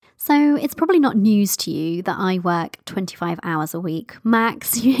So it's probably not news to you that I work 25 hours a week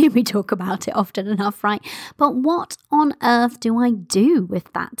max. You hear me talk about it often enough, right? But what on earth do I do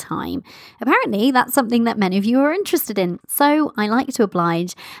with that time? Apparently, that's something that many of you are interested in. So I like to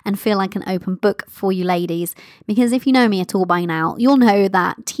oblige and feel like an open book for you ladies, because if you know me at all by now, you'll know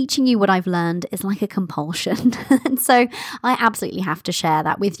that teaching you what I've learned is like a compulsion. And so I absolutely have to share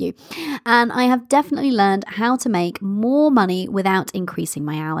that with you. And I have definitely learned how to make more money without increasing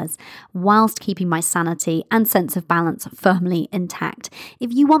my hours, whilst keeping my sanity and sense of balance firmly intact.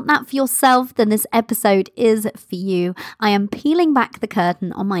 If you want that for yourself, then this episode is for you. I am peeling back the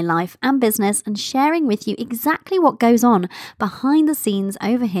curtain on my life and business and sharing with you exactly what goes on behind the scenes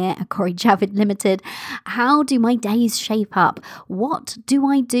over here at Corrie Javid Limited. How do my days shape up? What do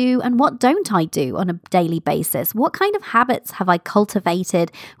I do and what don't I do on a daily basis? What kind of habits have I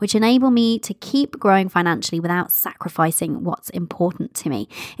cultivated which enable me to keep growing financially without sacrificing what's important to me?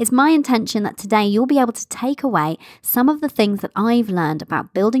 It's my intention that today you'll be able to take away some of the things that I've learned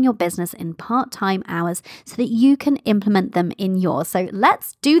about building your business in part-time hours so that you can implement them in yours. So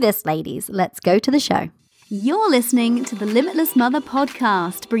let's do this, ladies. Let's go to the show. You're listening to the Limitless Mother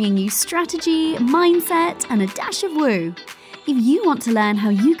podcast, bringing you strategy, mindset, and a dash of woo. If you want to learn how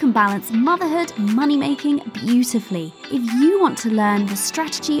you can balance motherhood and money-making beautifully, if you want to learn the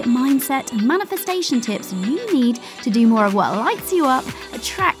strategy, mindset, and manifestation tips you need to do more of what lights you up,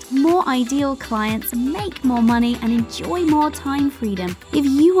 attract more ideal clients, make more money, and enjoy more time freedom, if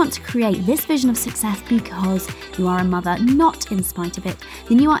you want to create this vision of success because you are a mother, not in spite of it,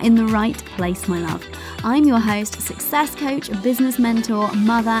 then you are in the right place, my love. I'm your host, success coach, business mentor,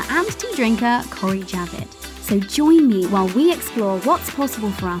 mother, and tea drinker, Corrie Javid. So join me while we explore what's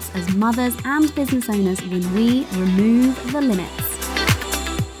possible for us as mothers and business owners when we remove the limits.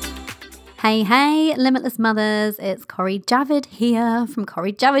 Hey, Limitless Mothers, it's Corrie Javid here from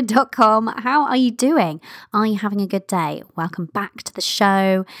CorrieJavid.com. How are you doing? Are you having a good day? Welcome back to the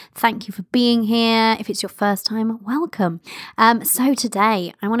show. Thank you for being here. If it's your first time, welcome. So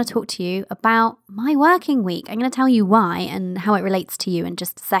today I want to talk to you about my working week. I'm going to tell you why and how it relates to you in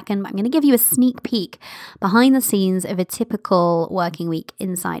just a second, but I'm going to give you a sneak peek behind the scenes of a typical working week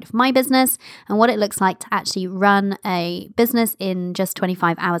inside of my business and what it looks like to actually run a business in just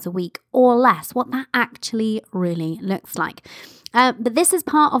 25 hours a week or less, what that actually really looks like. But this is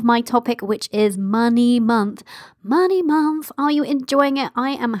part of my topic, which is Money Month. Money Month. Are you enjoying it?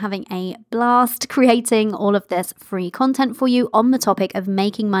 I am having a blast creating all of this free content for you on the topic of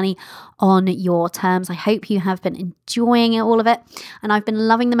making money on your terms. I hope you have been enjoying all of it. And I've been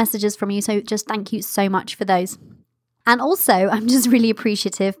loving the messages from you. So just thank you so much for those. And also, I'm just really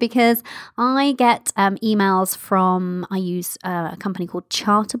appreciative because I get emails from, I use a company called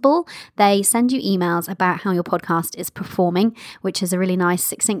Chartable. They send you emails about how your podcast is performing, which is a really nice,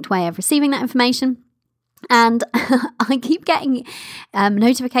 succinct way of receiving that information. And I keep getting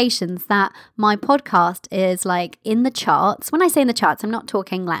notifications that my podcast is like in the charts. When I say in the charts, I'm not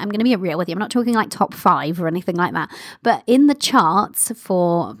talking like, I'm going to be real with you. I'm not talking like top 5 or anything like that. But in the charts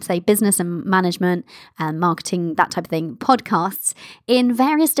for, say, business and management and marketing, that type of thing, podcasts in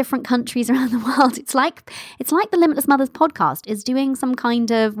various different countries around the world. It's like the Limitless Mothers podcast is doing some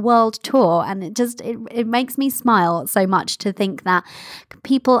kind of world tour. And it makes me smile so much to think that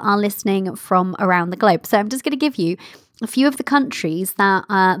people are listening from around the globe. So I'm just going to give you a few of the countries that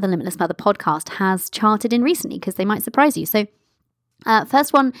the Limitless Mother podcast has charted in recently because they might surprise you. So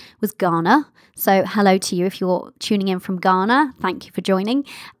first one was Ghana. So hello to you if you're tuning in from Ghana. Thank you for joining.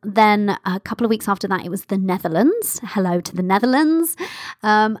 Then a couple of weeks after that, it was the Netherlands. Hello to the Netherlands.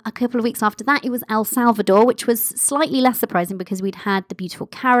 A couple of weeks after that, it was El Salvador, which was slightly less surprising because we'd had the beautiful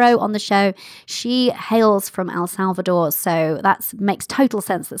Caro on the show. She hails from El Salvador, so that makes total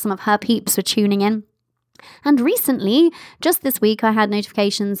sense that some of her peeps were tuning in. And recently, just this week, I had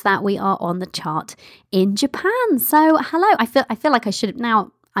notifications that we are on the chart in Japan. So hello, I feel like I should have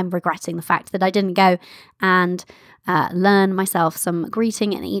now. I'm regretting the fact that I didn't go and learn myself some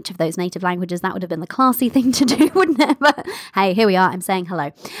greeting in each of those native languages. That would have been the classy thing to do, wouldn't it? But hey, here we are. I'm saying hello.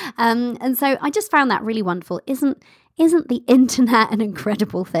 And so I just found that really wonderful. Isn't the internet an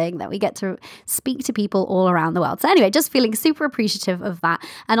incredible thing that we get to speak to people all around the world? So anyway, just feeling super appreciative of that,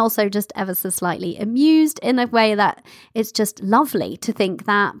 and also just ever so slightly amused in a way that it's just lovely to think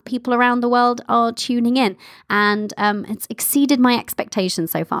that people around the world are tuning in, and it's exceeded my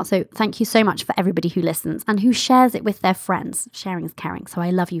expectations so far. So thank you so much for everybody who listens and who shares it with their friends. Sharing is caring, so I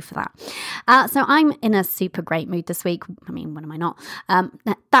love you for that. So I'm in a super great mood this week. I mean, when am I not?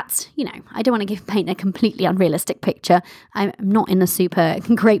 That's, I don't want to paint a completely unrealistic picture. I'm not in a super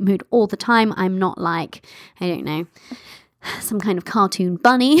great mood all the time. I'm not like, I don't know, some kind of cartoon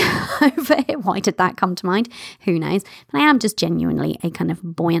bunny over it. Why did that come to mind? Who knows? But I am just genuinely a kind of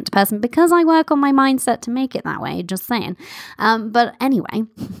buoyant person because I work on my mindset to make it that way, just saying. But anyway,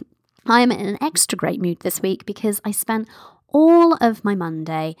 I am in an extra great mood this week because I spent all of my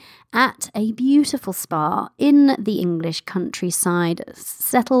Monday at a beautiful spa in the English countryside,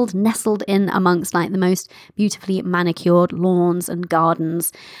 nestled in amongst like the most beautifully manicured lawns and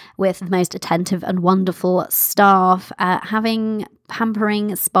gardens with the most attentive and wonderful staff, having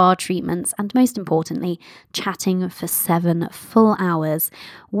pampering spa treatments and most importantly, chatting for 7 full hours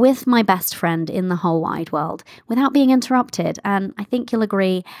with my best friend in the whole wide world without being interrupted. And I think you'll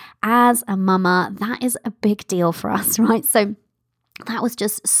agree, as a mama, that is a big deal for us, right? So that was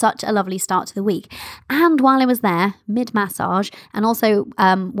just such a lovely start to the week. And while I was there, mid-massage, and also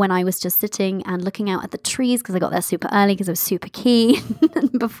when I was just sitting and looking out at the trees, because I got there super early because I was super keen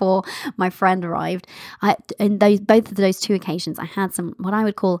before my friend arrived, in both of those 2 occasions, I had some, what I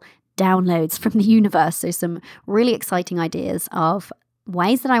would call downloads from the universe. So some really exciting ideas of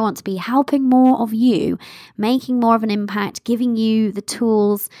ways that I want to be helping more of you, making more of an impact, giving you the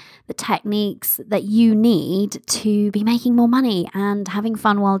tools, the techniques that you need to be making more money and having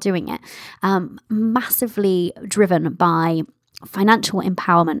fun while doing it. Massively driven by financial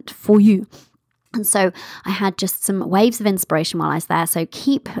empowerment for you. And so I had just some waves of inspiration while I was there. So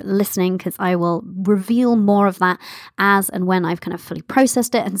keep listening because I will reveal more of that as and when I've kind of fully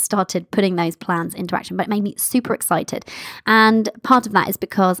processed it and started putting those plans into action. But it made me super excited. And part of that is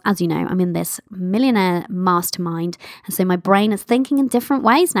because, as you know, I'm in this millionaire mastermind. And so my brain is thinking in different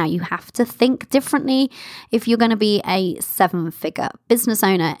ways now. You have to think differently if you're going to be a 7-figure business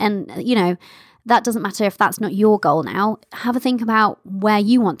owner. And, you know, that doesn't matter if that's not your goal now. Have a think about where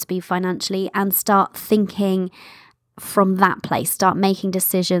you want to be financially and start thinking from that place. Start making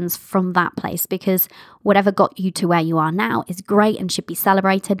decisions from that place, because whatever got you to where you are now is great and should be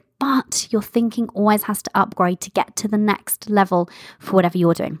celebrated, but your thinking always has to upgrade to get to the next level for whatever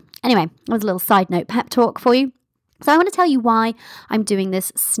you're doing. Anyway, that was a little side note pep talk for you. So I want to tell you why I'm doing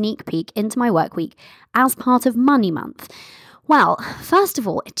this sneak peek into my work week as part of Money Month. Well, first of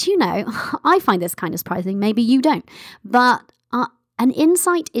all, do you know, I find this kind of surprising, maybe you don't, but an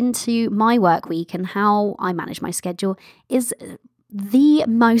insight into my work week and how I manage my schedule is the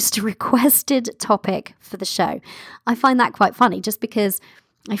most requested topic for the show. I find that quite funny just because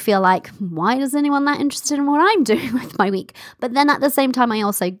I feel like, why is anyone that interested in what I'm doing with my week? But then at the same time, I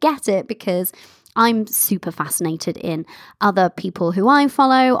also get it because I'm super fascinated in other people who I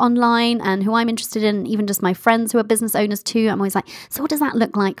follow online and who I'm interested in, even just my friends who are business owners too. I'm always like, so what does that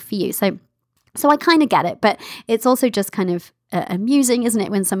look like for you? So I kind of get it, but it's also just kind of amusing, isn't it,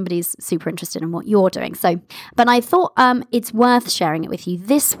 when somebody's super interested in what you're doing? But I thought it's worth sharing it with you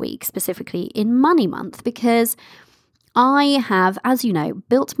this week, specifically in Money Month, because I have, as you know,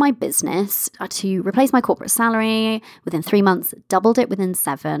 built my business to replace my corporate salary within 3 months, doubled it within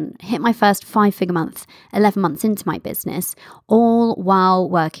 7, hit my first 5-figure month 11 months into my business, all while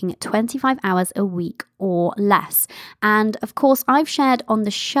working 25 hours a week or less. And of course, I've shared on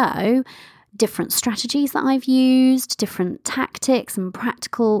the show different strategies that I've used, different tactics and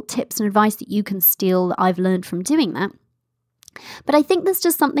practical tips and advice that you can steal that I've learned from doing that. But I think there's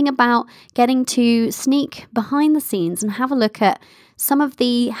just something about getting to sneak behind the scenes and have a look at some of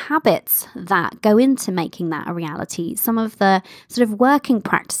the habits that go into making that a reality, some of the sort of working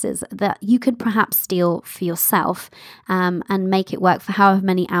practices that you could perhaps steal for yourself and make it work for however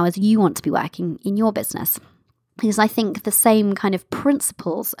many hours you want to be working in your business. Because I think the same kind of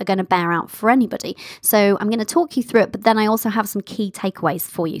principles are going to bear out for anybody. So I'm going to talk you through it, but then I also have some key takeaways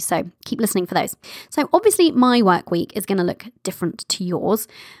for you. So keep listening for those. So obviously my work week is going to look different to yours,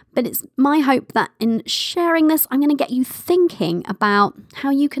 but it's my hope that in sharing this, I'm going to get you thinking about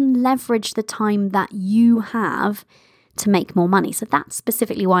how you can leverage the time that you have to make more money. So that's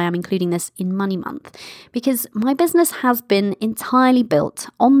specifically why I'm including this in Money Month, because my business has been entirely built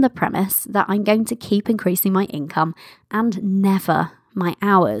on the premise that I'm going to keep increasing my income and never my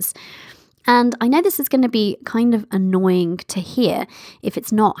hours. And I know this is going to be kind of annoying to hear if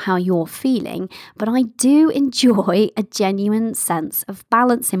it's not how you're feeling, but I do enjoy a genuine sense of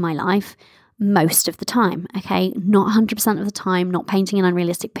balance in my life most of the time, okay? Not 100% of the time, not painting an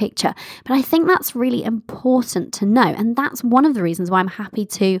unrealistic picture. But I think that's really important to know. And that's one of the reasons why I'm happy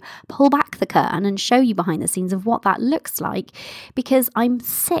to pull back the curtain and show you behind the scenes of what that looks like. Because I'm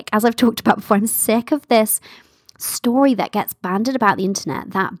sick, as I've talked about before, I'm sick of this story that gets bandied about the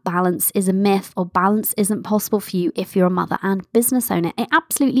internet that balance is a myth or balance isn't possible for you if you're a mother and business owner. It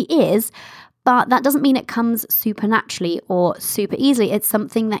absolutely is. But that doesn't mean it comes supernaturally or super easily. It's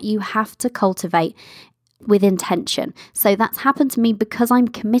something that you have to cultivate with intention. So that's happened to me because I'm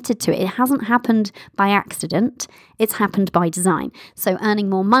committed to it. It hasn't happened by accident. It's happened by design. So earning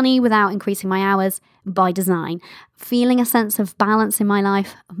more money without increasing my hours, by design. Feeling a sense of balance in my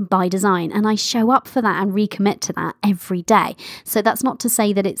life, by design. And I show up for that and recommit to that every day. So that's not to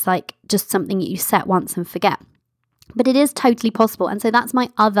say that it's like just something that you set once and forget. But it is totally possible. And so that's my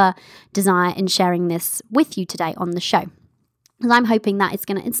other desire in sharing this with you today on the show. And I'm hoping that it's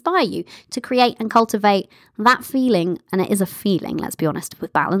going to inspire you to create and cultivate that feeling, and it is a feeling, let's be honest,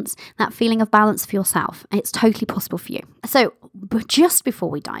 with balance, that feeling of balance for yourself. It's totally possible for you. So, but just before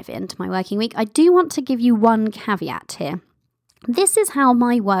we dive into my working week, I do want to give you one caveat here. This is how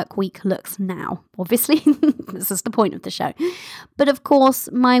my work week looks now. Obviously, this is the point of the show. But of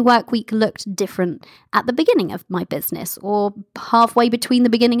course, my work week looked different at the beginning of my business or halfway between the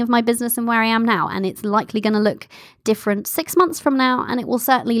beginning of my business and where I am now. And it's likely going to look different 6 months from now. And it will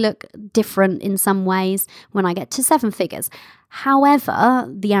certainly look different in some ways when I get to 7 figures.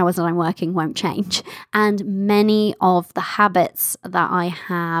 However, the hours that I'm working won't change. And many of the habits that I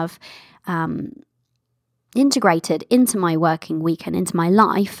have integrated into my working week and into my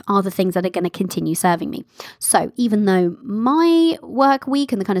life are the things that are going to continue serving me. So even though my work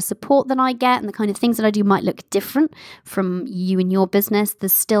week and the kind of support that I get and the kind of things that I do might look different from you and your business,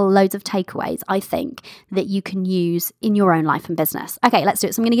 there's still loads of takeaways, I think, that you can use in your own life and business. Okay, let's do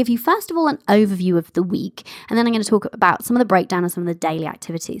it. So I'm going to give you, first of all, an overview of the week, and then I'm going to talk about some of the breakdown of some of the daily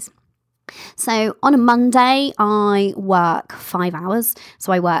activities. So on a Monday, I work 5 hours.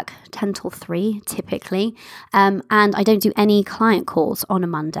 So I work 10 till 3 typically. And I don't do any client calls on a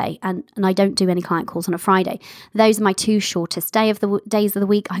Monday. And I don't do any client calls on a Friday. Those are my 2 shortest days of the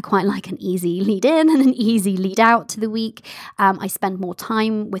week. I quite like an easy lead in and an easy lead out to the week. I spend more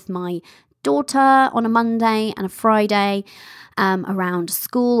time with my daughter on a Monday and a Friday around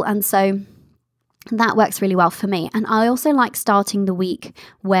school. And so that works really well for me. And I also like starting the week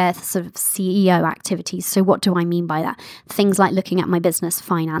with sort of CEO activities. So what do I mean by that? Things like looking at my business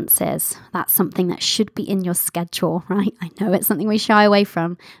finances. That's something that should be in your schedule, right? I know it's something we shy away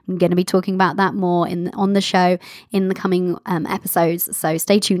from. I'm going to be talking about that more on the show in the coming episodes. So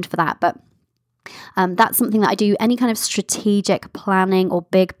stay tuned for that. But that's something that I do. Any kind of strategic planning or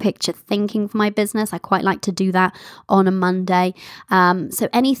big picture thinking for my business, I quite like to do that on a Monday. So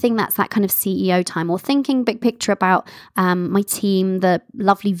anything that's that kind of CEO time or thinking big picture about my team, the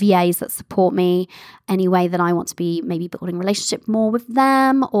lovely VAs that support me, any way that I want to be maybe building a relationship more with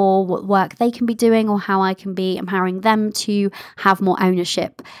them, or what work they can be doing, or how I can be empowering them to have more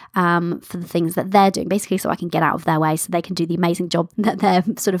ownership for the things that they're doing, basically so I can get out of their way so they can do the amazing job that they're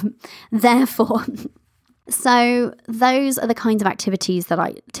sort of there for. So those are the kinds of activities that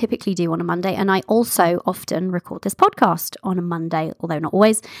I typically do on a Monday. And I also often record this podcast on a Monday, although not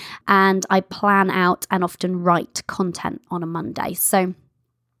always. And I plan out and often write content on a Monday. So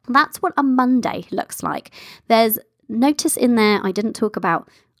that's what a Monday looks like. There's notice in there, I didn't talk about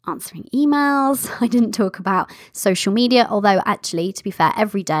answering emails. I didn't talk about social media, although actually, to be fair,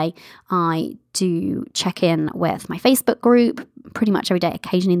 every day I do check in with my Facebook group, pretty much every day.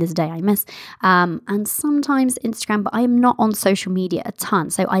 Occasionally there's a day I miss, and sometimes Instagram, but I am not on social media a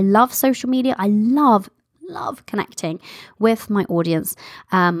ton. So I love social media. I love connecting with my audience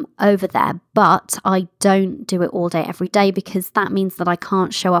over there, but I don't do it all day every day, because that means that I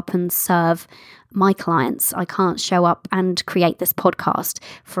can't show up and serve my clients. I can't show up and create this podcast,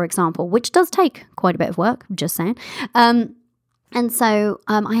 for example, which does take quite a bit of work, I'm just saying. And so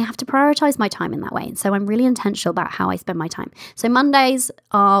I have to prioritize my time in that way. And so I'm really intentional about how I spend my time. So Mondays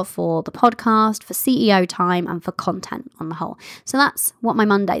are for the podcast, for CEO time, and for content on the whole. So that's what my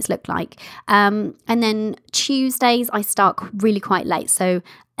Mondays look like. And then Tuesdays, I start really quite late. So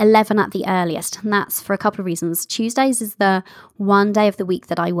 11 at the earliest. And that's for a couple of reasons. Tuesdays is the one day of the week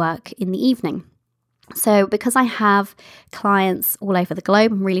that I work in the evening. So because I have clients all over the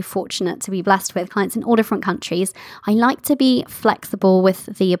globe, I'm really fortunate to be blessed with clients in all different countries. I like to be flexible with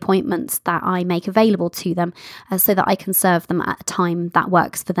the appointments that I make available to them so that I can serve them at a time that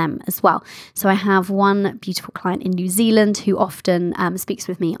works for them as well. So I have one beautiful client in New Zealand who often speaks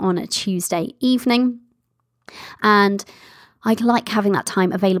with me on a Tuesday evening. And I'd like having that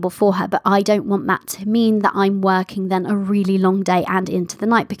time available for her, but I don't want that to mean that I'm working then a really long day and into the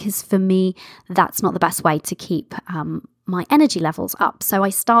night, because for me, that's not the best way to keep my energy levels up. So I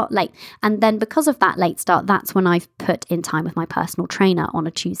start late. And then because of that late start, that's when I've put in time with my personal trainer on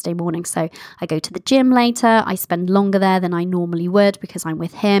a Tuesday morning. So I go to the gym later. I spend longer there than I normally would because I'm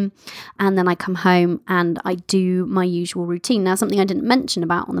with him. And then I come home and I do my usual routine. Now, something I didn't mention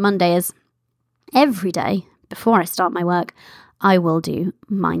about on the Monday is every day before I start my work, I will do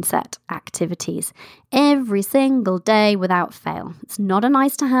mindset activities every single day without fail. It's not a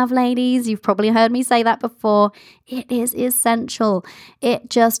nice to have, ladies. You've probably heard me say that before. It is essential. It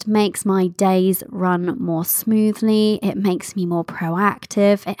just makes my days run more smoothly. It makes me more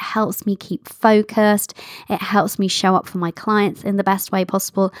proactive. It helps me keep focused. It helps me show up for my clients in the best way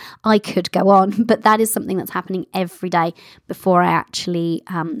possible. I could go on, but that is something that's happening every day before I actually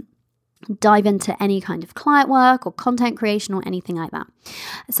dive into any kind of client work or content creation or anything like that.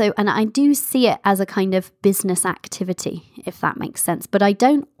 So, and I do see it as a kind of business activity, if that makes sense, but I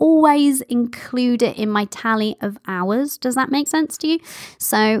don't always include it in my tally of hours. Does that make sense to you?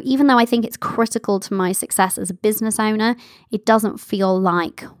 So even though I think it's critical to my success as a business owner, it doesn't feel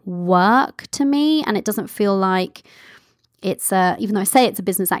like work to me, and it doesn't feel like it's even though I say it's a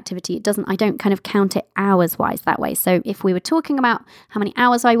business activity, I don't kind of count it hours wise that way. So if we were talking about how many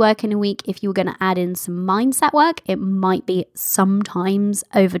hours I work in a week, if you were going to add in some mindset work, it might be sometimes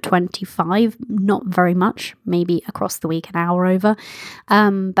over 25, not very much, maybe across the week, an hour over.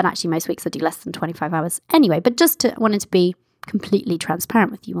 But actually most weeks I do less than 25 hours anyway, but wanted to be completely transparent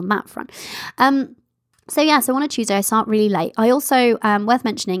with you on that front. So on a Tuesday, I start really late. I also, worth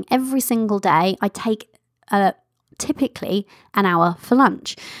mentioning, every single day I take typically an hour for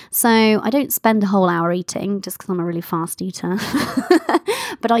lunch. So I don't spend a whole hour eating just because I'm a really fast eater.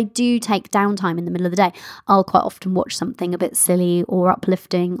 But I do take downtime in the middle of the day. I'll quite often watch something a bit silly or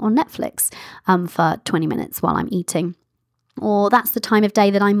uplifting on Netflix for 20 minutes while I'm eating. Or that's the time of day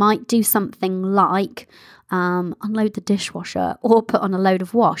that I might do something like unload the dishwasher or put on a load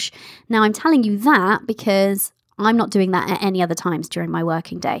of wash. Now I'm telling you that because I'm not doing that at any other times during my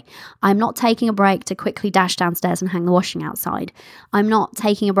working day. I'm not taking a break to quickly dash downstairs and hang the washing outside. I'm not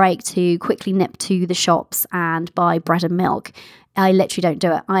taking a break to quickly nip to the shops and buy bread and milk. I literally don't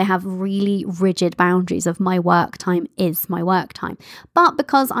do it. I have really rigid boundaries of my work time is my work time. But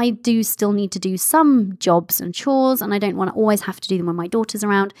because I do still need to do some jobs and chores and I don't want to always have to do them when my daughter's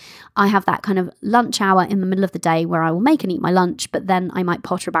around, I have that kind of lunch hour in the middle of the day where I will make and eat my lunch, but then I might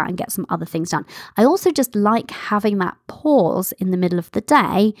potter about and get some other things done. I also just like having that pause in the middle of the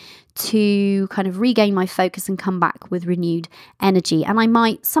day to kind of regain my focus and come back with renewed energy. And I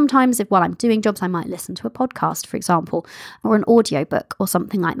might sometimes, while I'm doing jobs, I might listen to a podcast, for example, or an audiobook or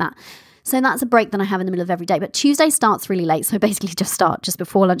something like that. So that's a break that I have in the middle of every day. But Tuesday starts really late. So basically just start just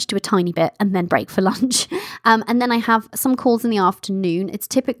before lunch, do a tiny bit and then break for lunch. And then I have some calls in the afternoon. It's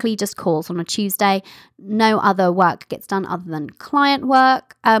typically just calls on a Tuesday. No other work gets done other than client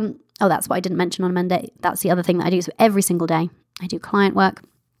work. That's what I didn't mention on Monday. That's the other thing that I do. So every single day I do client work.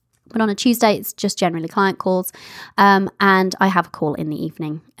 But on a Tuesday, it's just generally client calls. And I have a call in the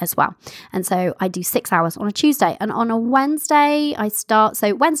evening as well. And so I do 6 hours on a Tuesday. And on a Wednesday,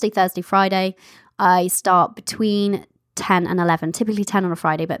 Wednesday, Thursday, Friday, I start between 10 and 11, typically 10 on a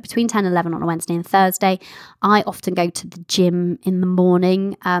Friday, but between 10 and 11 on a Wednesday and Thursday. I often go to the gym in the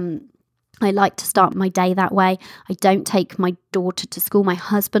morning. I like to start my day that way. I don't take my daughter to school. My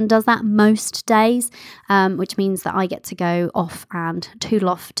husband does that most days, which means that I get to go off and toodle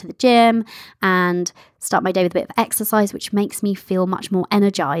off to the gym and start my day with a bit of exercise, which makes me feel much more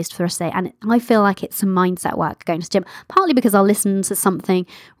energized for the rest of the day. And I feel like it's some mindset work going to the gym, partly because I'll listen to something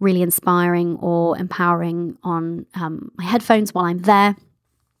really inspiring or empowering on my headphones while I'm there.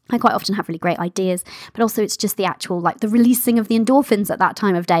 I quite often have really great ideas, but also it's just the actual, the releasing of the endorphins at that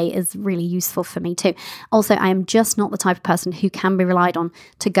time of day is really useful for me too. Also, I am just not the type of person who can be relied on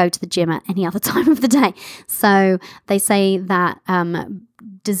to go to the gym at any other time of the day. So they say that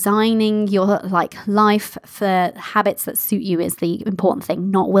designing your life for habits that suit you is the important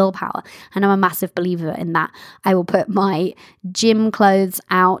thing, not willpower. And I'm a massive believer in that. I will put my gym clothes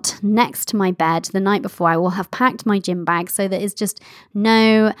out next to my bed the night before. I will have packed my gym bag so there is just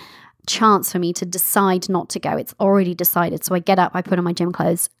no chance for me to decide not to go. It's already decided. So I get up, I put on my gym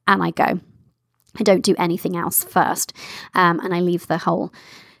clothes and I go. I don't do anything else first. And I leave the whole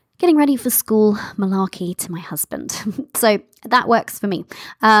getting ready for school malarkey to my husband. So that works for me.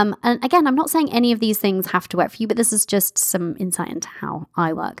 And again, I'm not saying any of these things have to work for you, but this is just some insight into how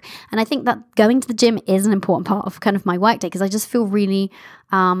I work. And I think that going to the gym is an important part of kind of my work day because I just feel really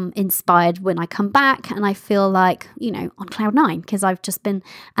inspired when I come back and I feel like, on cloud nine because I've just been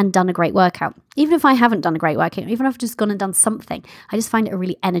and done a great workout. Even if I haven't done a great workout, even if I've just gone and done something, I just find it a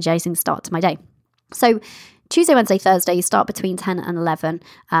really energizing start to my day. So Tuesday, Wednesday, Thursday, you start between 10 and 11,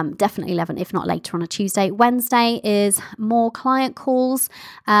 definitely 11, if not later on a Tuesday. Wednesday is more client calls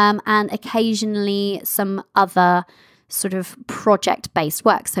and occasionally some other sort of project-based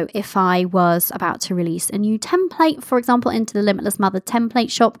work. So if I was about to release a new template, for example, into the Limitless Mother template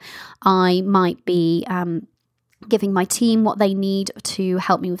shop, I might be giving my team what they need to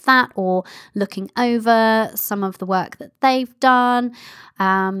help me with that, or looking over some of the work that they've done.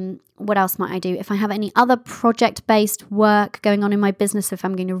 What else might I do? If I have any other project-based work going on in my business, if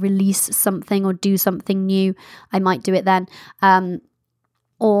I'm going to release something or do something new, I might do it then.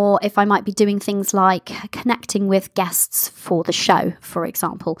 Or if I might be doing things like connecting with guests for the show, for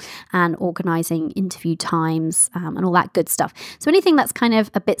example, and organising interview times and all that good stuff. So anything that's kind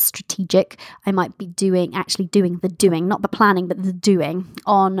of a bit strategic, I might be doing the doing, not the planning, but the doing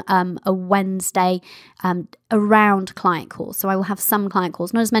on a Wednesday around client calls. So I will have some client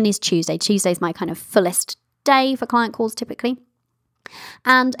calls, not as many as Tuesday. Tuesday is my kind of fullest day for client calls typically.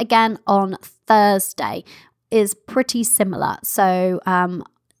 And again, on Thursday is pretty similar. So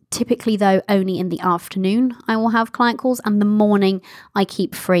typically, though, only in the afternoon I will have client calls, and the morning I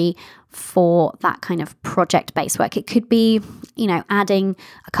keep free for that kind of project-based work. It could be, adding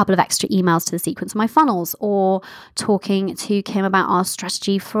a couple of extra emails to the sequence of my funnels, or talking to Kim about our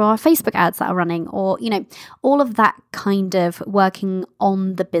strategy for our Facebook ads that are running, or, all of that kind of working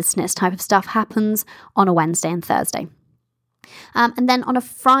on the business type of stuff happens on a Wednesday and Thursday. And then on a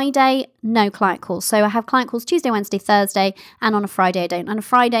Friday, no client calls. So I have client calls Tuesday, Wednesday, Thursday, and on a Friday I don't. And a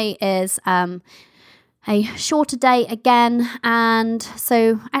Friday is a shorter day again. And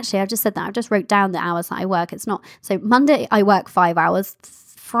so actually I've just said that. I've just wrote down the hours that I work. It's not, so Monday I work 5 hours,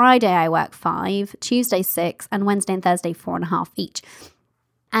 Friday I work 5, Tuesday 6, and Wednesday and Thursday 4.5 each.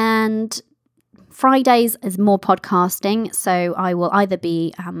 And Fridays is more podcasting. So I will either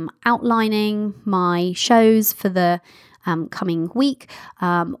be outlining my shows for the coming week,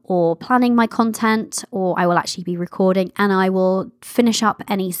 or planning my content, or I will actually be recording, and I will finish up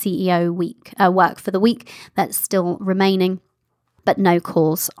any CEO work for the week that's still remaining. But no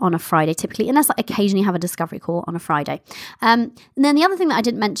calls on a Friday typically, unless I occasionally have a discovery call on a Friday. And then the other thing that I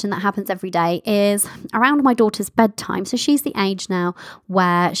didn't mention that happens every day is around my daughter's bedtime. So she's the age now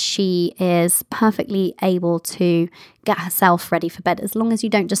where she is perfectly able to get herself ready for bed, as long as you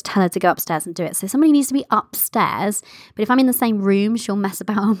don't just tell her to go upstairs and do it. So somebody needs to be upstairs, but if I'm in the same room, she'll mess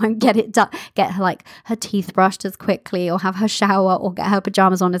about and won't get it done, get her her teeth brushed as quickly, or have her shower, or get her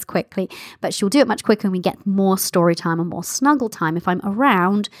pajamas on as quickly. But she'll do it much quicker, and we get more story time and more snuggle time if I'm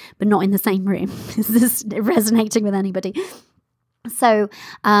around, but not in the same room. Is this resonating with anybody? So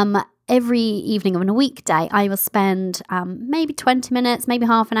every evening of a weekday, I will spend maybe 20 minutes, maybe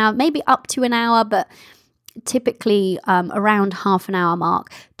half an hour, maybe up to an hour, but typically around half an hour mark,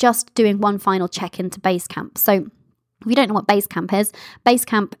 just doing one final check into Basecamp. So if you don't know what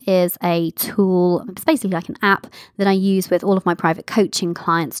Basecamp is a tool, it's basically like an app that I use with all of my private coaching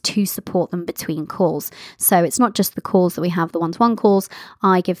clients to support them between calls. So it's not just the calls that we have, the one-to-one calls.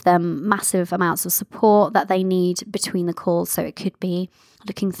 I give them massive amounts of support that they need between the calls. So it could be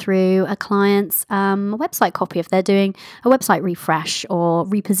looking through a client's website copy if they're doing a website refresh, or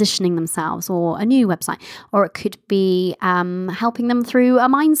repositioning themselves, or a new website. Or it could be helping them through a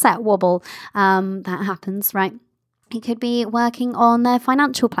mindset wobble that happens, right? It could be working on their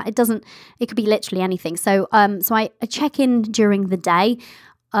financial plan. It could be literally anything. So I check in during the day,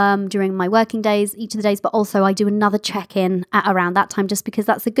 during my working days, each of the days, but also I do another check-in at around that time, just because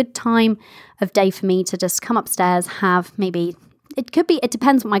that's a good time of day for me to just come upstairs, have maybe, it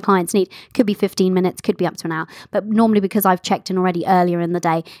depends what my clients need. It could be 15 minutes, could be up to an hour. But normally, because I've checked in already earlier in the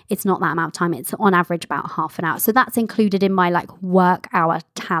day, it's not that amount of time. It's on average about half an hour. So that's included in my work hour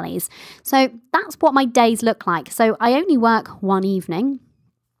tallies. So that's what my days look like. So I only work one evening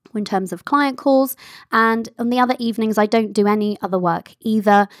in terms of client calls, and on the other evenings I don't do any other work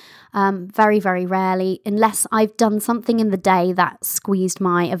either. Very, very rarely, unless I've done something in the day that squeezed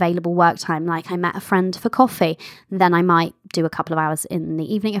my available work time, like I met a friend for coffee, then I might do a couple of hours in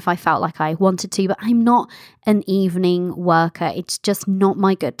the evening if I felt like I wanted to, but I'm not an evening worker. It's just not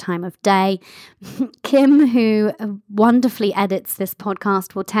my good time of day. Kim, who wonderfully edits this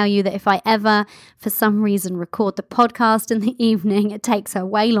podcast, will tell you that if I ever, for some reason, record the podcast in the evening, it takes her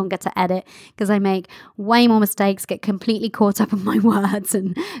way longer to edit because I make way more mistakes, get completely caught up in my words,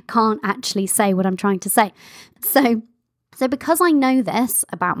 and can't actually say what I'm trying to say. So because I know this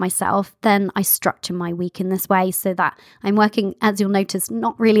about myself, then I structure my week in this way so that I'm working, as you'll notice,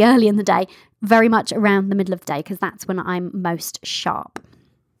 not really early in the day, very much around the middle of the day, because that's when I'm most sharp.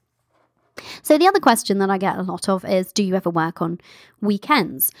 So the other question that I get a lot of is, do you ever work on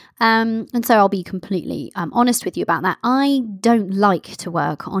weekends? And so I'll be completely honest with you about that. I don't like to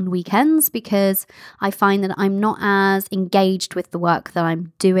work on weekends because I find that I'm not as engaged with the work that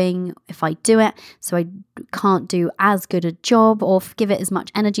I'm doing if I do it. So I can't do as good a job or give it as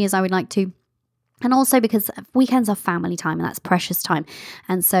much energy as I would like to. And also because weekends are family time and that's precious time.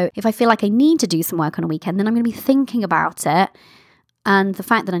 And so if I feel like I need to do some work on a weekend, then I'm going to be thinking about it and the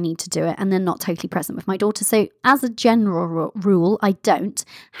fact that I need to do it and then not totally present with my daughter. So as a general rule, I don't.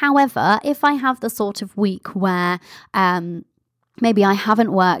 However, if I have the sort of week where maybe I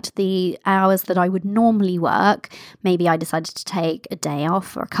haven't worked the hours that I would normally work. Maybe I decided to take a day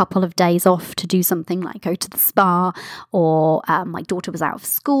off or a couple of days off to do something like go to the spa, or my daughter was out of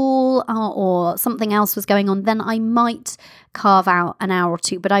school, or something else was going on. Then I might carve out an hour or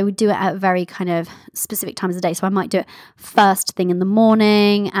two, but I would do it at very kind of specific times of the day. So I might do it first thing in the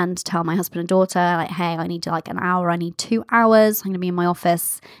morning and tell my husband and daughter, like, hey, I need to like an hour, I need 2 hours. I'm going to be in my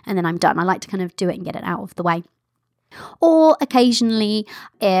office and then I'm done. I like to kind of do it and get it out of the way. Or occasionally,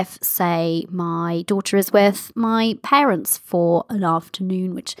 if, say, my daughter is with my parents for an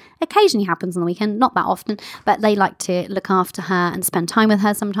afternoon, which occasionally happens on the weekend, not that often, but they like to look after her and spend time with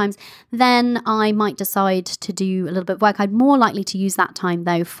her sometimes, then I might decide to do a little bit of work. I'm more likely to use that time,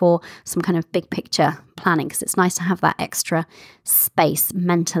 though, for some kind of big picture planning, because it's nice to have that extra space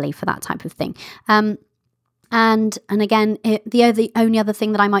mentally for that type of thing. And again, the only other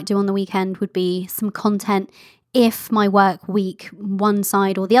thing that I might do on the weekend would be some content if my work week, one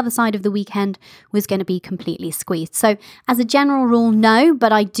side or the other side of the weekend, was going to be completely squeezed. So as a general rule, no,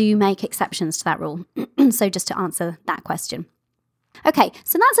 but I do make exceptions to that rule. So just to answer that question. Okay,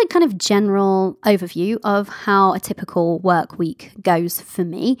 so that's a kind of general overview of how a typical work week goes for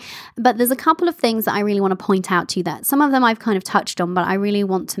me. But there's a couple of things that I really want to point out to you, that some of them I've kind of touched on, but I really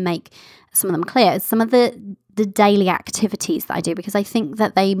want to make some of them clear. Some of the daily activities that I do, because I think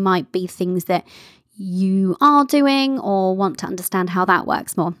that they might be things that you are doing or want to understand how that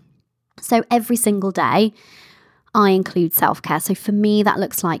works more. So every single day, I include self-care. So for me, that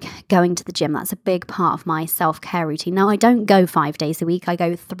looks like going to the gym. That's a big part of my self-care routine. Now, I don't go 5 days a week. I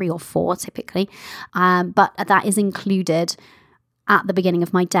go 3 or 4 typically. But that is included at the beginning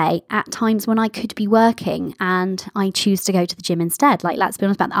of my day at times when I could be working and I choose to go to the gym instead. Like, let's be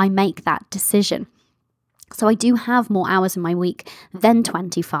honest about that. I make that decision. So I do have more hours in my week than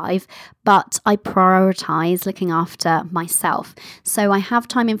 25, but I prioritize looking after myself. So I have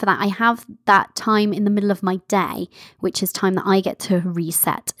time in for that. I have that time in the middle of my day, which is time that I get to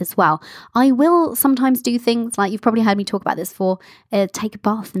reset as well. I will sometimes do things like, you've probably heard me talk about this before, take a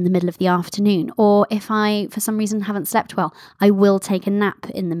bath in the middle of the afternoon. Or if I, for some reason, haven't slept well, I will take a nap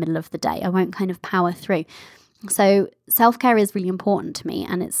in the middle of the day. I won't kind of power through. So self-care is really important to me,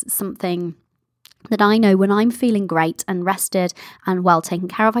 and it's something that I know when I'm feeling great and rested and well taken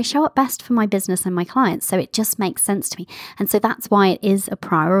care of, I show up best for my business and my clients. So it just makes sense to me. And so that's why it is a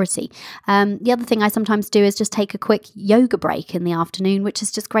priority. The other thing I sometimes do is just take a quick yoga break in the afternoon, which is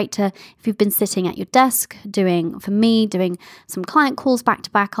just great to, if you've been sitting at your desk doing some client calls back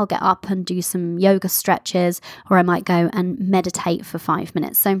to back, I'll get up and do some yoga stretches, or I might go and meditate for 5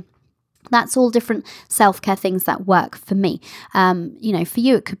 minutes. So that's all different self-care things that work for me. For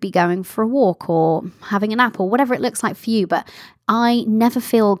you, it could be going for a walk or having a nap or whatever it looks like for you. But I never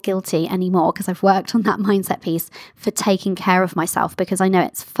feel guilty anymore, because I've worked on that mindset piece, for taking care of myself, because I know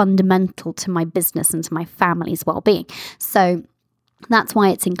it's fundamental to my business and to my family's well-being. So that's why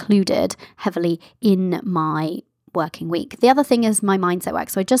it's included heavily in my working week. The other thing is my mindset work.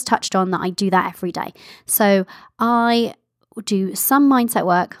 So I just touched on that I do that every day. So I do some mindset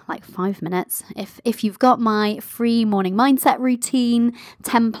work, like 5 minutes. If you've got my free morning mindset routine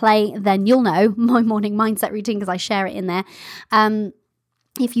template, then you'll know my morning mindset routine, because I share it in there.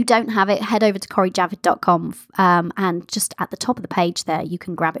 If you don't have it, head over to CoreyJavid.com, and just at the top of the page there, you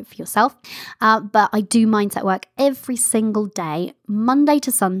can grab it for yourself. But I do mindset work every single day, Monday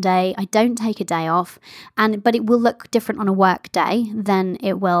to Sunday. I don't take a day off, but it will look different on a work day than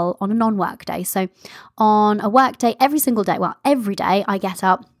it will on a non-work day. So on a work day, every day I get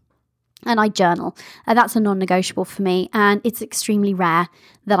up and I journal. That's a non-negotiable for me, and it's extremely rare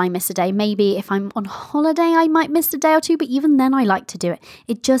that I miss a day. Maybe if I'm on holiday, I might miss a day or two, but even then I like to do it.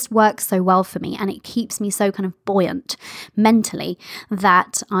 It just works so well for me, and it keeps me so kind of buoyant mentally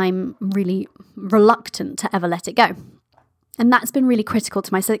that I'm really reluctant to ever let it go. And that's been really critical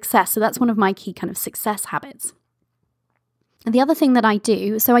to my success. So that's one of my key kind of success habits. And the other thing that I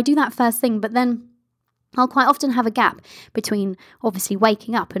do, so I do that first thing, but then I'll quite often have a gap between obviously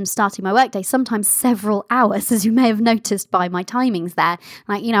waking up and starting my workday, sometimes several hours, as you may have noticed by my timings there.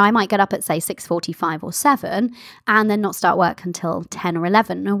 Like, I might get up at, say, 6:45 or 7 and then not start work until 10 or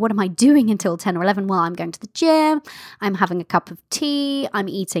 11. Now, what am I doing until 10 or 11? Well, I'm going to the gym, I'm having a cup of tea, I'm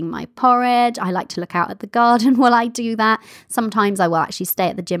eating my porridge. I like to look out at the garden while I do that. Sometimes I will actually stay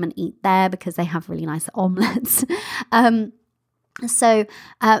at the gym and eat there, because they have really nice omelettes. So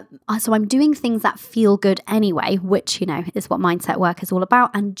I'm doing things that feel good anyway, which, is what mindset work is all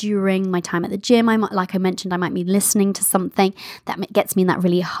about. And during my time at the gym, like I mentioned, I might be listening to something that gets me in that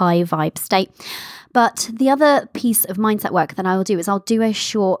really high vibe state. But the other piece of mindset work that I will do is I'll do a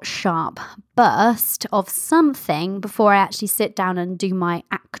short, sharp burst of something before I actually sit down and do my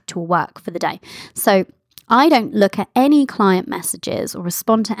actual work for the day. So I don't look at any client messages or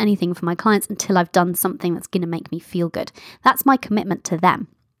respond to anything from my clients until I've done something that's going to make me feel good. That's my commitment to them.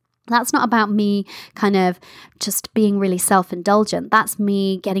 That's not about me kind of just being really self-indulgent. That's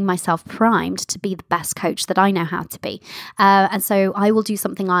me getting myself primed to be the best coach that I know how to be. And so I will do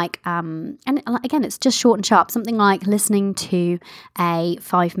something like, and again, it's just short and sharp, something like listening to a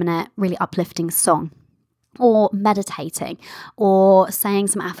 5-minute really uplifting song, or meditating, or saying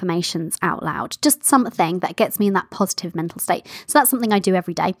some affirmations out loud, just something that gets me in that positive mental state. So that's something I do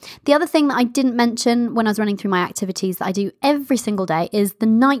every day. The other thing that I didn't mention when I was running through my activities that I do every single day is the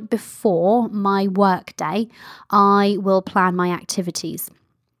night before my work day, I will plan my activities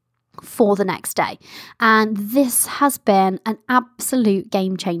for the next day. And this has been an absolute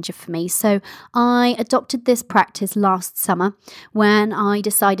game changer for me. So I adopted this practice last summer when I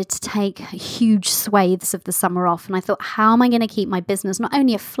decided to take huge swathes of the summer off. And I thought, how am I going to keep my business not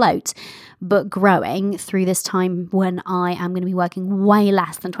only afloat, but growing through this time when I am going to be working way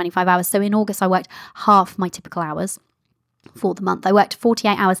less than 25 hours. So in August, I worked half my typical hours for the month. I worked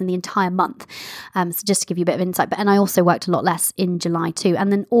 48 hours in the entire month. So just to give you a bit of insight, and I also worked a lot less in July too.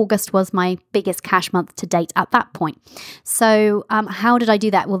 And then August was my biggest cash month to date at that point. So how did I do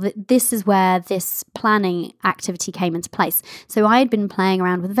that? Well, this is where this planning activity came into place. So I had been playing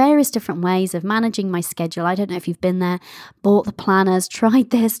around with various different ways of managing my schedule. I don't know if you've been there, bought the planners, tried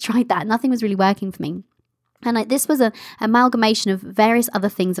this, tried that. Nothing was really working for me. And this was an amalgamation of various other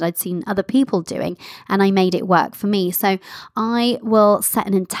things that I'd seen other people doing, and I made it work for me. So I will set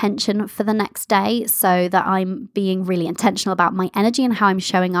an intention for the next day so that I'm being really intentional about my energy and how I'm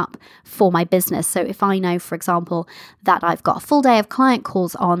showing up for my business. So if I know, for example, that I've got a full day of client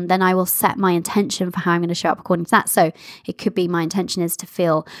calls on, then I will set my intention for how I'm going to show up according to that. So it could be my intention is to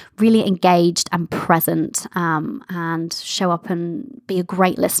feel really engaged and present, and show up and be a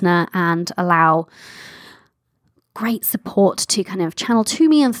great listener and allow great support to kind of channel to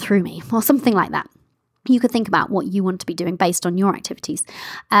me and through me, or something like that. You could think about what you want to be doing based on your activities.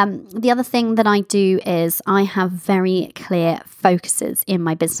 The other thing that I do is I have very clear focuses in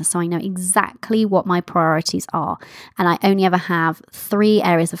my business. So I know exactly what my priorities are. And I only ever have 3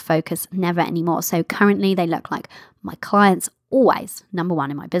 areas of focus, never anymore. So currently they look like my clients, always number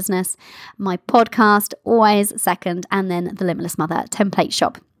 1 in my business, my podcast, always second, and then the Limitless Mother template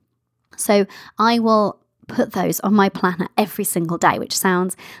shop. So I will put those on my planner every single day, which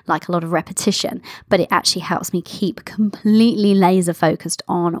sounds like a lot of repetition, but it actually helps me keep completely laser focused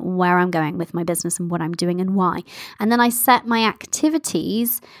on where I'm going with my business and what I'm doing and why. And then I set my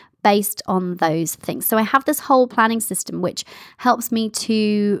activities based on those things. So I have this whole planning system which helps me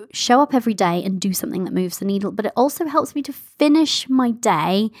to show up every day and do something that moves the needle, but it also helps me to finish my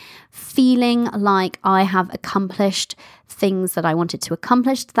day feeling like I have accomplished things that I wanted to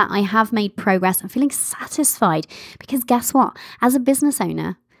accomplish, that I have made progress, and feeling satisfied. Because guess what? As a business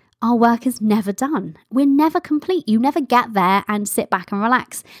owner, our work is never done. We're never complete. You never get there and sit back and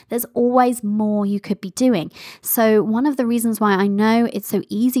relax. There's always more you could be doing. So one of the reasons why I know it's so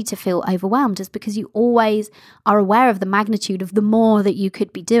easy to feel overwhelmed is because you always are aware of the magnitude of the more that you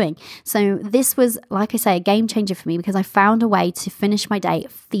could be doing. So this was, like I say, a game changer for me because I found a way to finish my day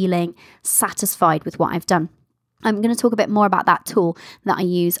feeling satisfied with what I've done. I'm going to talk a bit more about that tool that I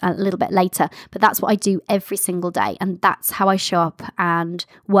use a little bit later, but that's what I do every single day. And that's how I show up and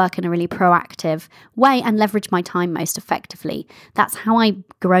work in a really proactive way and leverage my time most effectively. That's how I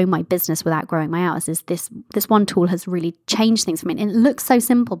grow my business without growing my hours. Is this one tool has really changed things for me. And it looks so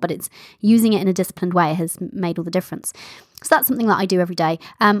simple, but it's using it in a disciplined way has made all the difference. So that's something that I do every day.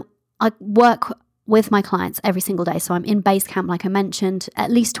 I work with my clients every single day. So I'm in Basecamp, like I mentioned,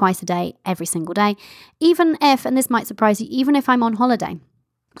 at least twice a day, every single day, even if, and this might surprise you, even if I'm on holiday.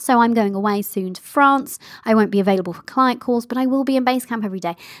 So I'm going away soon to France. I won't be available for client calls, but I will be in Basecamp every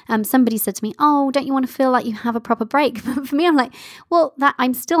day. Somebody said to me, oh, don't you want to feel like you have a proper break? But for me, I'm like, well, that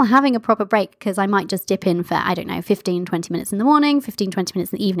I'm still having a proper break because I might just dip in for, 15, 20 minutes in the morning, 15, 20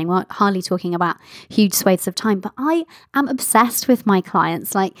 minutes in the evening. We're hardly talking about huge swathes of time, but I am obsessed with my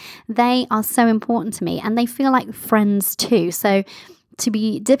clients. Like, they are so important to me and they feel like friends too. So to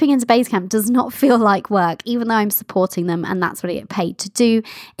be dipping into Basecamp does not feel like work, even though I'm supporting them and that's what I get paid to do.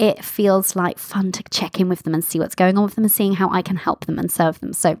 It feels like fun to check in with them and see what's going on with them and seeing how I can help them and serve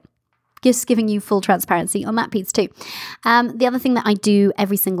them. So just giving you full transparency on that piece too. The other thing that I do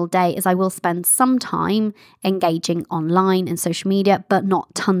every single day is I will spend some time engaging online and social media, but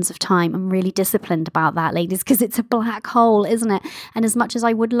not tons of time. I'm really disciplined about that, ladies, because it's a black hole, isn't it? And as much as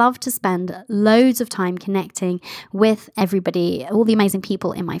I would love to spend loads of time connecting with everybody, all the amazing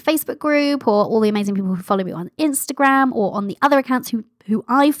people in my Facebook group, or all the amazing people who follow me on Instagram or on the other accounts who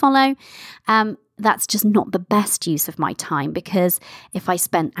I follow, that's just not the best use of my time, because if I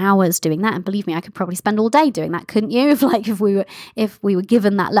spent hours doing that, and believe me, I could probably spend all day doing that, couldn't you? If we were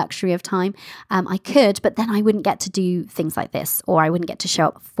given that luxury of time, I could, but then I wouldn't get to do things like this, or I wouldn't get to show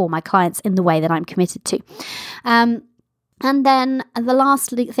up for my clients in the way that I'm committed to. And then the last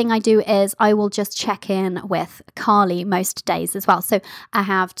thing I do is I will just check in with Carly most days as well. So I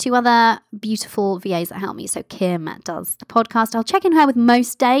have 2 other beautiful VAs that help me. So Kim does the podcast. I'll check in her with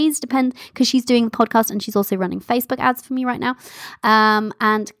most days, because she's doing the podcast and she's also running Facebook ads for me right now.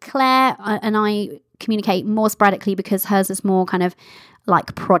 And Claire and I communicate more sporadically, because hers is more kind of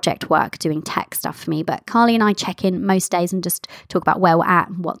like project work, doing tech stuff for me. But Carly and I check in most days and just talk about where we're at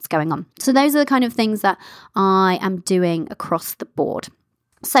and what's going on. So those are the kind of things that I am doing across the board.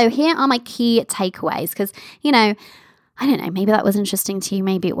 So here are my key takeaways, because, I don't know, maybe that was interesting to you,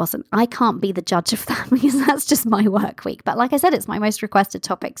 maybe it wasn't. I can't be the judge of that, because that's just my work week. But like I said, it's my most requested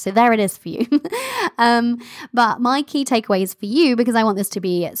topic, so there it is for you. But my key takeaways for you, because I want this to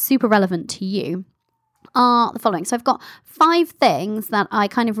be super relevant to you, are the following. So I've got 5 things that I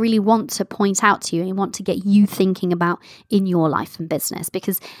kind of really want to point out to you and want to get you thinking about in your life and business,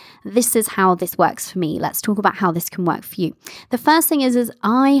 because this is how this works for me. Let's talk about how this can work for you. The first thing is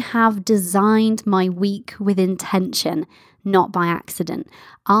I have designed my week with intention, not by accident.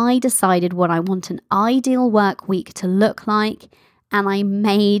 I decided what I want an ideal work week to look like, and I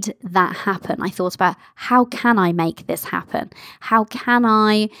made that happen. I thought about, how can I make this happen? How can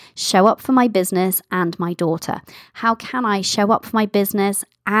I show up for my business and my daughter? How can I show up for my business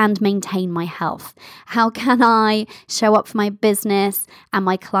and maintain my health? How can I show up for my business and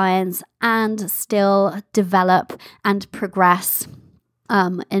my clients and still develop and progress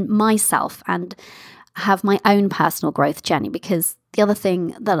in myself and have my own personal growth journey? Because the other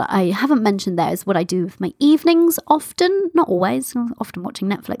thing that I haven't mentioned there is what I do with my evenings often, not always, often watching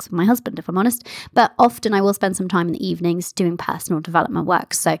Netflix with my husband, if I'm honest, but often I will spend some time in the evenings doing personal development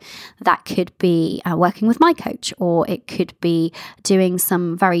work. So that could be working with my coach, or it could be doing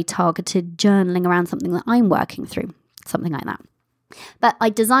some very targeted journaling around something that I'm working through, something like that. But I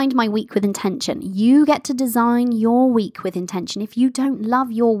designed my week with intention. You get to design your week with intention. If you don't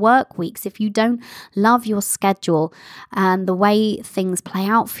love your work weeks, if you don't love your schedule and the way things play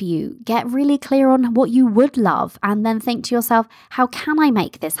out for you, get really clear on what you would love, and then think to yourself, how can I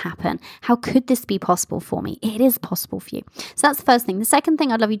make this happen? How could this be possible for me? It is possible for you. So that's the first thing. The second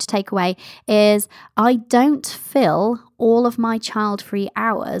thing I'd love you to take away is I don't fill all of my child-free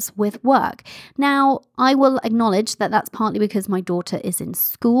hours with work. Now, I will acknowledge that that's partly because my daughter is in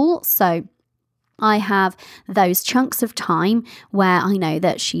school, so I have those chunks of time where I know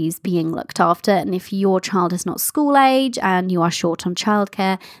that she's being looked after. And if your child is not school age and you are short on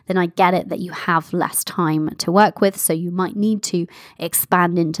childcare, then I get it that you have less time to work with. So you might need to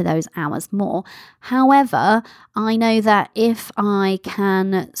expand into those hours more. However, I know that if I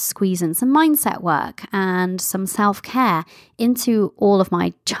can squeeze in some mindset work and some self-care into all of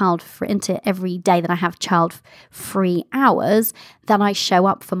my into every day that I have child-free hours, then I show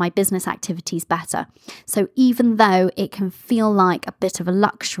up for my business activities better. So even though it can feel like a bit of a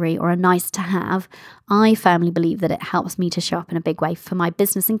luxury or a nice to have, I firmly believe that it helps me to show up in a big way for my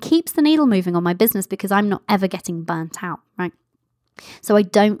business and keeps the needle moving on my business, because I'm not ever getting burnt out, right? So I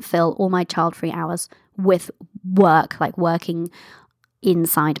don't fill all my child-free hours with work, like working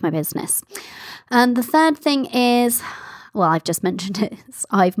inside my business. And the third thing is, well, I've just mentioned it.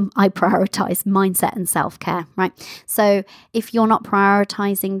 I prioritize mindset and self-care, right? So if you're not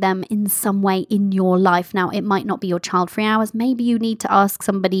prioritizing them in some way in your life, now it might not be your child-free hours. Maybe you need to ask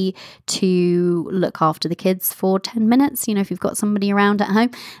somebody to look after the kids for 10 minutes. You know, if you've got somebody around at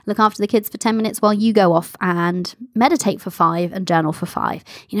home, look after the kids for 10 minutes while you go off and meditate for 5 and journal for 5.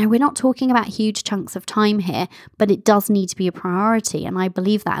 You know, we're not talking about huge chunks of time here, but it does need to be a priority. And I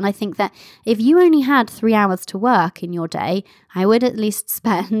believe that. And I think that if you only had 3 hours to work in your day, day, I would at least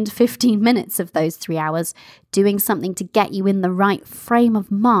spend 15 minutes of those 3 hours doing something to get you in the right frame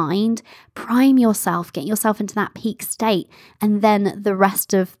of mind, prime yourself, get yourself into that peak state. And then the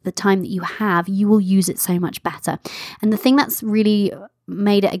rest of the time that you have, you will use it so much better. And the thing that's really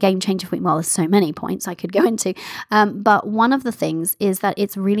made it a game changer for me, well, there's so many points I could go into, but one of the things is that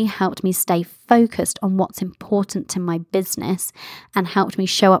it's really helped me stay focused on what's important to my business and helped me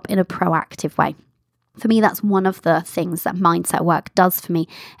show up in a proactive way. For me, that's one of the things that mindset work does for me.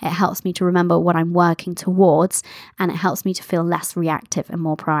 It helps me to remember what I'm working towards, and it helps me to feel less reactive and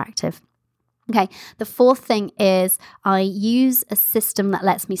more proactive. Okay, the fourth thing is I use a system that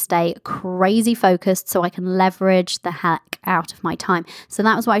lets me stay crazy focused so I can leverage the heck out of my time. So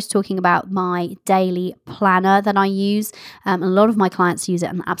that was what I was talking about, my daily planner that I use. A lot of my clients use it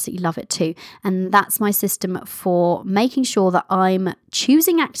and absolutely love it too. And that's my system for making sure that I'm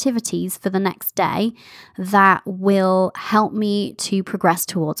choosing activities for the next day that will help me to progress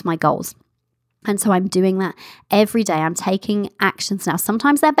towards my goals. And so I'm doing that every day. I'm taking actions now.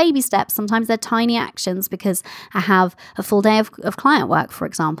 Sometimes they're baby steps. Sometimes they're tiny actions because I have a full day of client work, for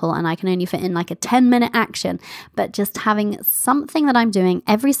example, and I can only fit in like a 10-minute action. But just having something that I'm doing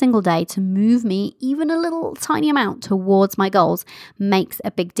every single day to move me even a little tiny amount towards my goals makes a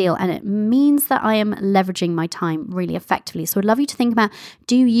big deal. And it means that I am leveraging my time really effectively. So I'd love you to think about,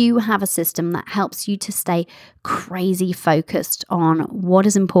 do you have a system that helps you to stay crazy focused on what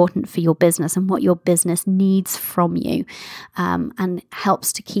is important for your business and what your business needs from you, and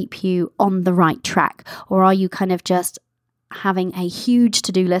helps to keep you on the right track? Or are you kind of just having a huge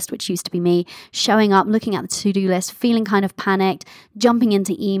to-do list, which used to be me, showing up, looking at the to-do list, feeling kind of panicked, jumping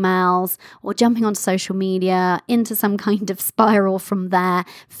into emails or jumping onto social media, into some kind of spiral from there,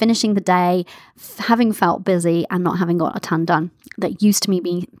 finishing the day, having felt busy and not having got a ton done? That used to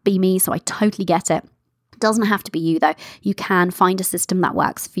be me, so I totally get it. Doesn't have to be you though. You can find a system that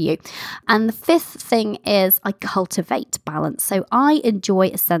works for you. And the fifth thing is I cultivate balance. So I enjoy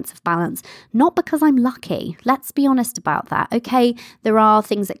a sense of balance, not because I'm lucky. Let's be honest about that. Okay, there are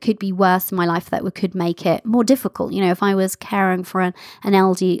things that could be worse in my life that could make it more difficult. You know, if I was caring for an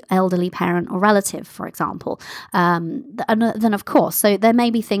elderly parent or relative, for example, then of course, so there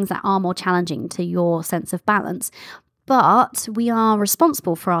may be things that are more challenging to your sense of balance. But we are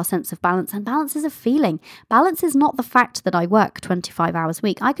responsible for our sense of balance, and balance is a feeling. Balance is not the fact that I work 25 hours a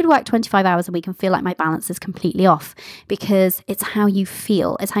week. I could work 25 hours a week and feel like my balance is completely off, because it's how you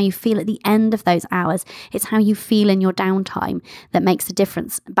feel. It's how you feel at the end of those hours. It's how you feel in your downtime that makes a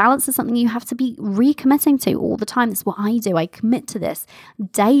difference. Balance is something you have to be recommitting to all the time. That's what I do. I commit to this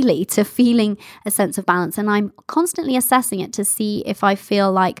daily, to feeling a sense of balance, and I'm constantly assessing it to see if I feel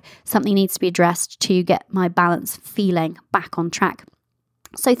like something needs to be addressed to get my balance feeling back on track.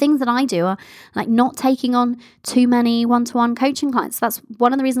 So things that I do are like not taking on too many one-to-one coaching clients. That's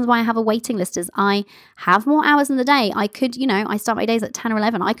one of the reasons why I have a waiting list, is I have more hours in the day. I could, I start my days at 10 or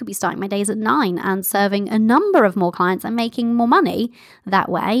 11. I could be starting my days at 9 and serving a number of more clients and making more money that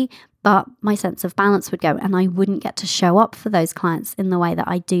way. But my sense of balance would go, and I wouldn't get to show up for those clients in the way that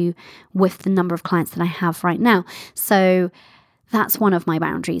I do with the number of clients that I have right now. So that's one of my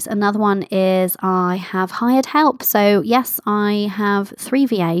boundaries. Another one is I have hired help. So yes, I have 3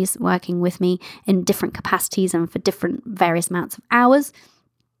 VAs working with me in different capacities and for different various amounts of hours.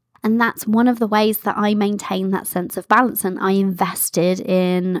 And that's one of the ways that I maintain that sense of balance. And I invested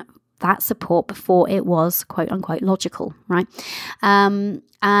in that support before it was quote unquote logical, right?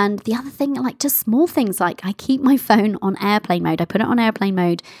 And the other thing, like just small things, like I keep my phone on airplane mode. I put it on airplane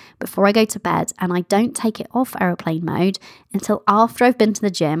mode before I go to bed, and I don't take it off airplane mode until after I've been to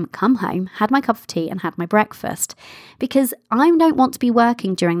the gym, come home, had my cup of tea and had my breakfast, because I don't want to be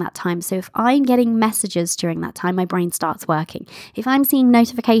working during that time. So if I'm getting messages during that time, my brain starts working. If I'm seeing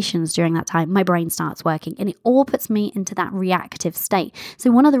notifications during that time, my brain starts working, and it all puts me into that reactive state. So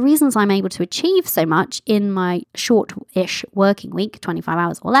one of the reasons I'm able to achieve so much in my short-ish working week, 25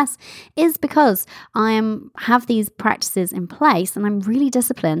 hours or less, is because I have these practices in place, and I'm really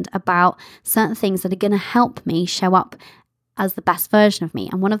disciplined about certain things that are going to help me show up as the best version of me.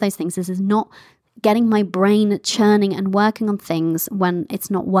 And one of those things is not getting my brain churning and working on things when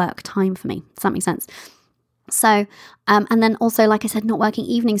it's not work time for me. Does that make sense? So, and then also, like I said, not working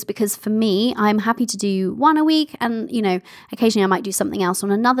evenings, because for me, I'm happy to do one a week, and, occasionally I might do something else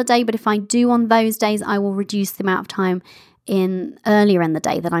on another day. But if I do on those days, I will reduce the amount of time earlier in the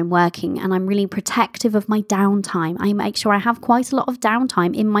day that I'm working, and I'm really protective of my downtime. I make sure I have quite a lot of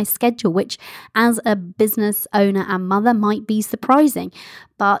downtime in my schedule, which as a business owner and mother might be surprising,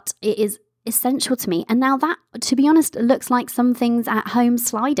 but it is essential to me. And now that, to be honest, looks like some things at home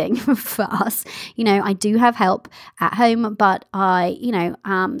sliding for us. I do have help at home, but I,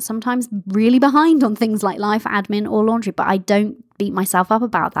 sometimes really behind on things like life admin or laundry, but I don't beat myself up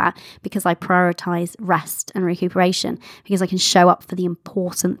about that because I prioritize rest and recuperation, because I can show up for the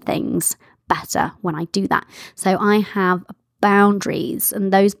important things better when I do that. So I have boundaries,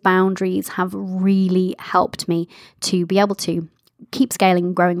 and those boundaries have really helped me to be able to keep scaling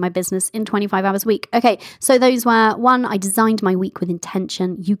and growing my business in 25 hours a week. Okay, so those were: 1, I designed my week with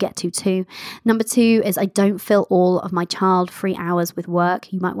intention. You get to too. Number 2 is I don't fill all of my child-free hours with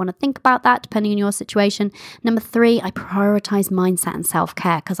work. You might want to think about that depending on your situation. Number 3, I prioritize mindset and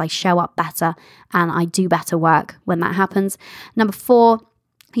self-care because I show up better and I do better work when that happens. Number 4,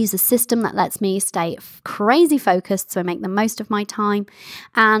 I use a system that lets me stay crazy focused, so I make the most of my time.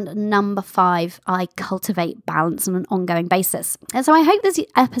 And number 5, I cultivate balance on an ongoing basis. And so I hope this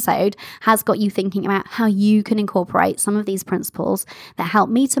episode has got you thinking about how you can incorporate some of these principles that help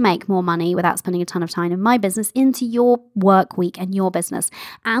me to make more money without spending a ton of time in my business into your work week and your business.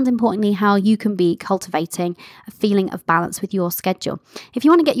 And importantly, how you can be cultivating a feeling of balance with your schedule. If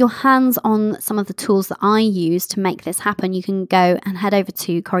you want to get your hands on some of the tools that I use to make this happen, you can go and head over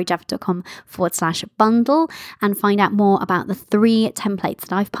to CoriJavid.com/bundle and find out more about the 3 templates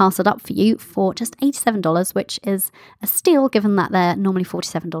that I've parceled up for you for just $87, which is a steal given that they're normally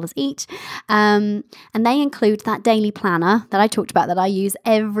 $47 each. And they include that daily planner that I talked about that I use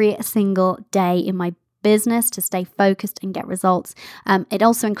every single day in my business to stay focused and get results. It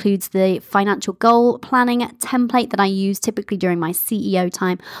also includes the financial goal planning template that I use typically during my CEO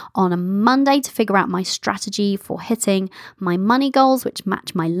time on a Monday to figure out my strategy for hitting my money goals, which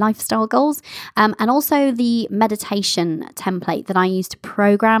match my lifestyle goals. And also the meditation template that I use to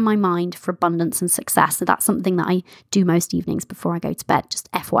program my mind for abundance and success. So that's something that I do most evenings before I go to bed,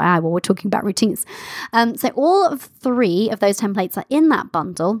 just FYI while we're talking about routines. So all of 3 of those templates are in that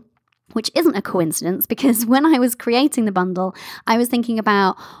bundle, which isn't a coincidence, because when I was creating the bundle, I was thinking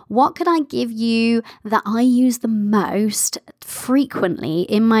about what could I give you that I use the most frequently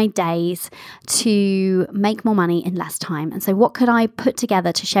in my days to make more money in less time. And so what could I put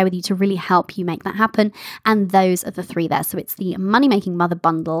together to share with you to really help you make that happen? And those are the 3 there. So it's the Money Making Mother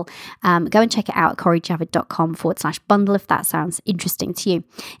bundle. Go and check it out at CoriJavid.com/bundle if that sounds interesting to you.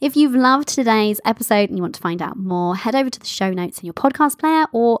 If you've loved today's episode and you want to find out more, head over to the show notes in your podcast player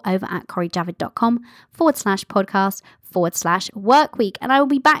or over at CoriJavid.com/podcast/work week. And I will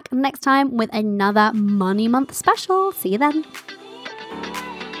be back next time with another Money Month special. See you then.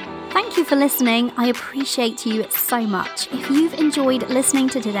 Thank you for listening. I appreciate you so much. If you've enjoyed listening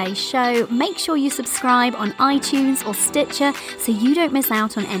to today's show, make sure you subscribe on iTunes or Stitcher so you don't miss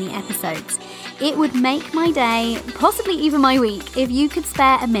out on any episodes. It would make my day, possibly even my week, if you could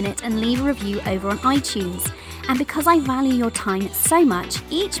spare a minute and leave a review over on iTunes. And because I value your time so much,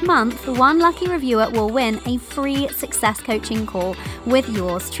 each month, 1 lucky reviewer will win a free success coaching call with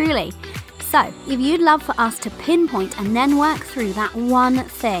yours truly. So, if you'd love for us to pinpoint and then work through that one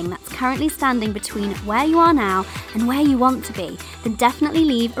thing that's currently standing between where you are now and where you want to be, then definitely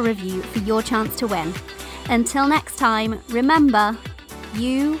leave a review for your chance to win. Until next time, remember,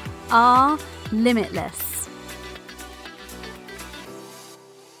 you are limitless.